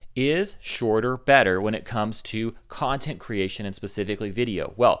Is shorter better when it comes to content creation and specifically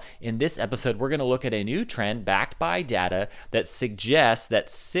video? Well, in this episode, we're going to look at a new trend backed by data that suggests that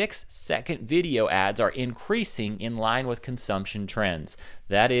 6-second video ads are increasing in line with consumption trends.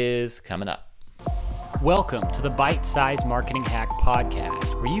 That is coming up. Welcome to the Bite Size Marketing Hack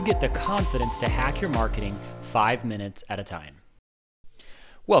Podcast, where you get the confidence to hack your marketing 5 minutes at a time.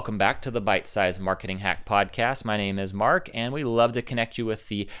 Welcome back to the Bite Size Marketing Hack Podcast. My name is Mark, and we love to connect you with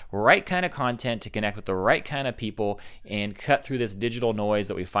the right kind of content to connect with the right kind of people and cut through this digital noise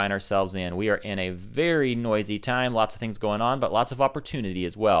that we find ourselves in. We are in a very noisy time, lots of things going on, but lots of opportunity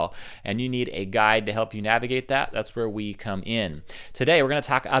as well. And you need a guide to help you navigate that. That's where we come in. Today, we're going to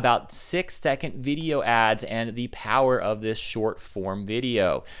talk about 6-second video ads and the power of this short form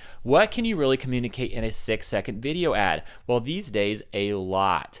video. What can you really communicate in a 6-second video ad? Well, these days, a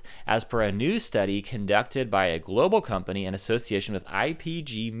lot. As per a new study conducted by a global company in association with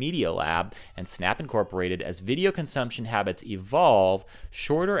IPG Media Lab and Snap Incorporated, as video consumption habits evolve,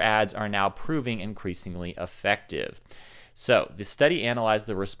 shorter ads are now proving increasingly effective. So, the study analyzed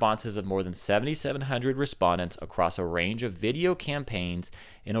the responses of more than 7,700 respondents across a range of video campaigns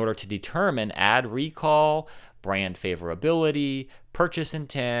in order to determine ad recall, brand favorability, purchase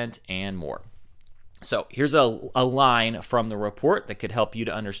intent, and more. So here's a line from the report that could help you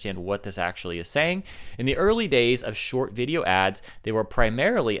to understand what this actually is saying. In the early days of short video ads, they were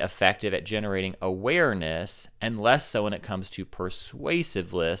primarily effective at generating awareness and less so when it comes to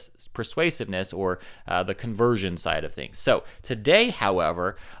persuasiveness or the conversion side of things. So today,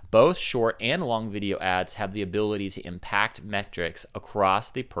 however, both short and long video ads have the ability to impact metrics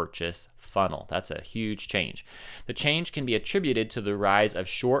across the purchase funnel. That's a huge change. The change can be attributed to the rise of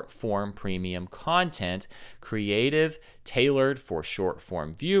short-form premium content, creative, tailored for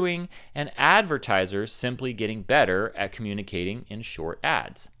short-form viewing, and advertisers simply getting better at communicating in short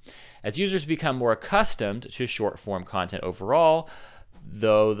ads. As users become more accustomed to short-form content overall,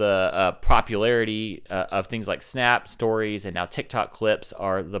 though the popularity of things like Snap, Stories, and now TikTok clips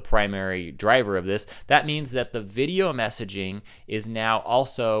are the primary driver of this, that means that the video messaging is now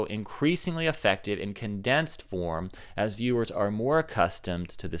also increasingly effective in condensed form as viewers are more accustomed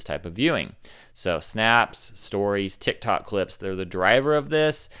to this type of viewing. So Snaps, Stories, TikTok clips, they're the driver of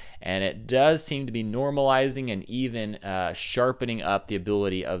this, and it does seem to be normalizing and even sharpening up the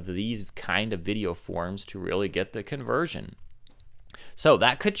ability of these kind of video forms to really get the conversion. So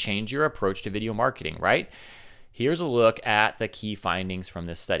that could change your approach to video marketing, right? Here's a look at the key findings from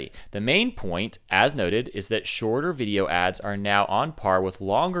this study. The main point, as noted, is that shorter video ads are now on par with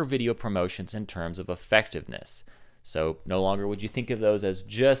longer video promotions in terms of effectiveness. So no longer would you think of those as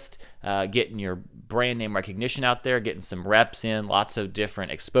just getting your brand name recognition out there, getting some reps in, lots of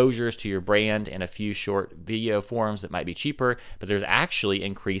different exposures to your brand and a few short video forms that might be cheaper, but there's actually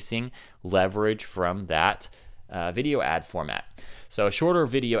increasing leverage from that video ad format. So shorter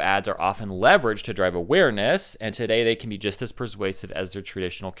video ads are often leveraged to drive awareness, and today they can be just as persuasive as their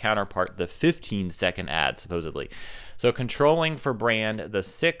traditional counterpart, the 15-second ad, supposedly. So controlling for brand, the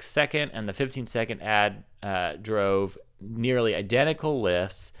 6-second and the 15-second ad drove nearly identical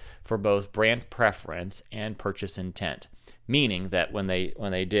lifts for both brand preference and purchase intent, meaning that when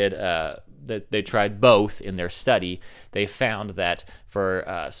they did that they tried both in their study, they found that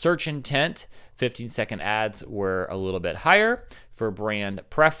for search intent, 15-second ads were a little bit higher. For brand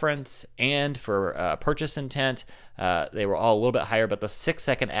preference and for purchase intent, they were all a little bit higher, but the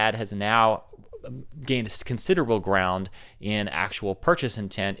 6-second ad has now gained considerable ground in actual purchase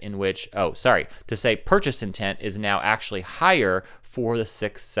intent, in which, purchase intent is now actually higher for the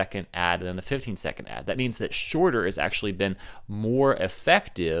 6-second ad than the 15-second ad. That means that shorter has actually been more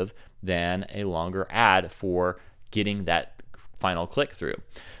effective than a longer ad for getting that final click through.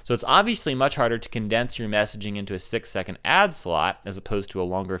 So it's obviously much harder to condense your messaging into a 6-second ad slot as opposed to a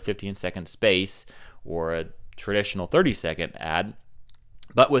longer 15-second space or a traditional 30-second ad.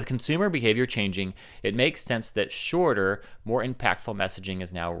 But with consumer behavior changing, it makes sense that shorter, more impactful messaging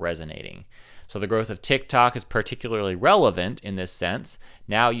is now resonating. So the growth of TikTok is particularly relevant in this sense.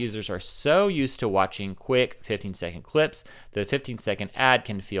 Now users are so used to watching quick 15-second clips that a 15-second ad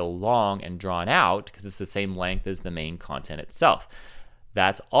can feel long and drawn out because it's the same length as the main content itself.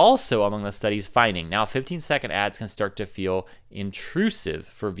 That's also among the study's finding. Now, 15-second ads can start to feel intrusive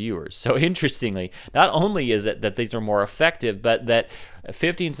for viewers. So interestingly, not only is it that these are more effective, but that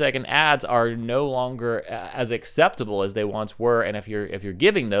 15-second ads are no longer as acceptable as they once were. And if you're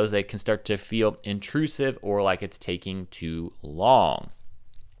giving those, they can start to feel intrusive or like it's taking too long.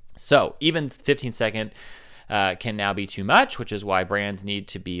 So even 15-second can now be too much, which is why brands need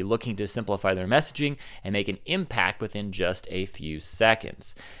to be looking to simplify their messaging and make an impact within just a few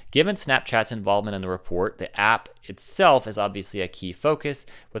seconds. Given Snapchat's involvement in the report, the app itself is obviously a key focus,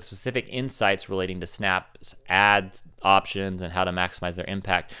 with specific insights relating to Snap's ads options and how to maximize their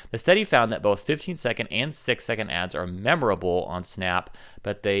impact. The study found that both 15-second and 6-second ads are memorable on Snap,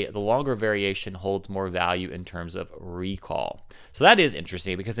 but the longer variation holds more value in terms of recall. So that is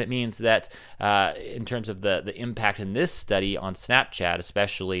interesting, because it means that in terms of the impact in this study on Snapchat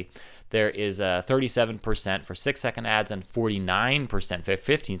especially, there is 37% for 6-second ads and 49% for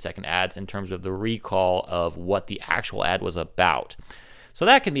 15-second ads in terms of the recall of what the actual ad was about. So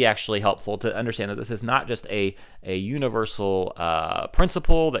that can be actually helpful to understand that this is not just a universal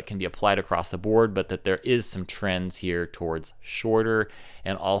principle that can be applied across the board, but that there is some trends here towards shorter,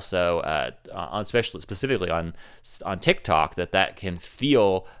 and also specifically on TikTok, that can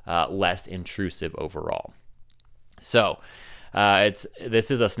feel less intrusive overall. So this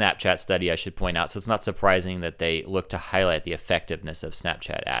is a Snapchat study, I should point out, so it's not surprising that they look to highlight the effectiveness of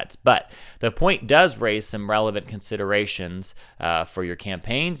Snapchat ads. But the point does raise some relevant considerations for your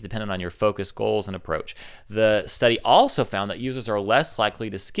campaigns, depending on your focus, goals, and approach. The study also found that users are less likely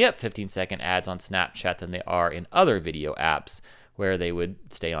to skip 15-second ads on Snapchat than they are in other video apps, where they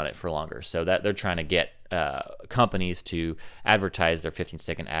would stay on it for longer. So that they're trying to get companies to advertise their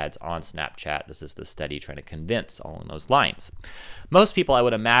 15-second ads on Snapchat. This is the study trying to convince along those lines. Most people, I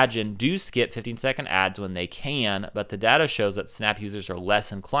would imagine, do skip 15-second ads when they can, but the data shows that Snap users are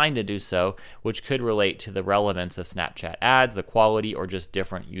less inclined to do so, which could relate to the relevance of Snapchat ads, the quality, or just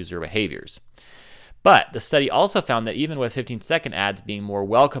different user behaviors. But the study also found that even with 15-second ads being more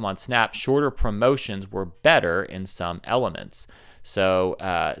welcome on Snap, shorter promotions were better in some elements. So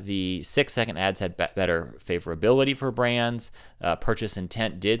the 6-second ads had better favorability for brands. Purchase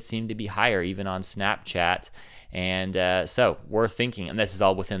intent did seem to be higher even on Snapchat. And so we're thinking, and this is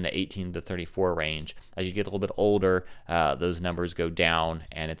all within the 18 to 34 range. As you get a little bit older, those numbers go down,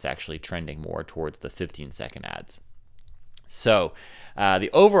 and it's actually trending more towards the 15-second ads. So the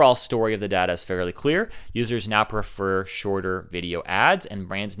overall story of the data is fairly clear. Users now prefer shorter video ads, and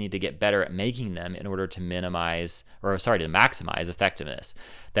brands need to get better at making them in order to maximize effectiveness.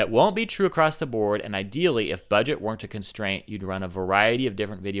 That won't be true across the board, and ideally, if budget weren't a constraint, you'd run a variety of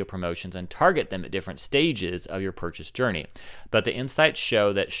different video promotions and target them at different stages of your purchase journey. But the insights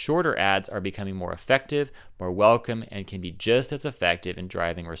show that shorter ads are becoming more effective, more welcome, and can be just as effective in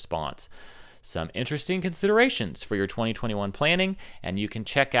driving response. Some interesting considerations for your 2021 planning, and you can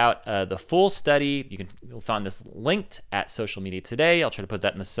check out the full study. You'll find this linked at Social Media Today. I'll try to put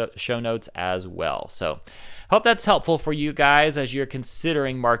that in the show notes as well. So hope that's helpful for you guys as you're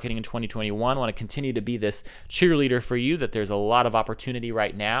considering marketing in 2021. I want to continue to be this cheerleader for you, that there's a lot of opportunity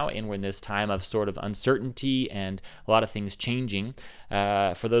right now, and we're in this time of sort of uncertainty and a lot of things changing.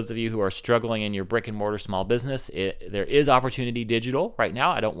 For those of you who are struggling in your brick and mortar small business, there is opportunity digital right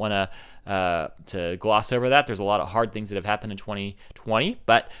now. I don't want to gloss over that. There's a lot of hard things that have happened in 2020,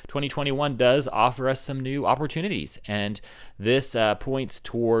 but 2021 does offer us some new opportunities, and this points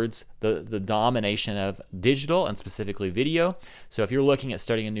towards the domination of digital and specifically video. So if you're looking at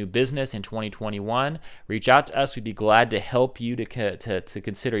starting a new business in 2021, reach out to us. We'd be glad to help you to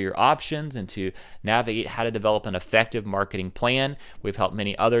consider your options and to navigate how to develop an effective marketing plan. We've helped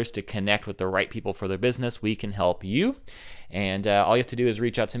many others to connect with the right people for their business. We can help you. And all you have to do is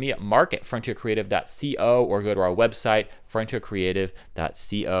reach out to me at mark@frontiercreative.co, or go to our website,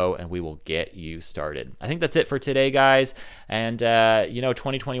 frontiercreative.co, and we will get you started. I think that's it for today, guys. And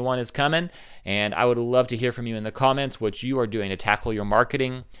 2021 is coming, and I would love to hear from you in the comments what you are doing to tackle your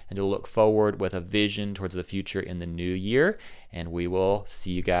marketing and to look forward with a vision towards the future in the new year. And we will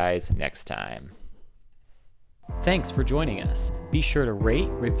see you guys next time. Thanks for joining us. Be sure to rate,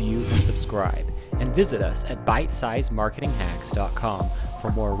 review, and subscribe. And visit us at bitesizemarketinghacks.com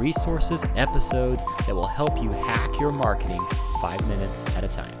for more resources and episodes that will help you hack your marketing 5 minutes at a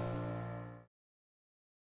time.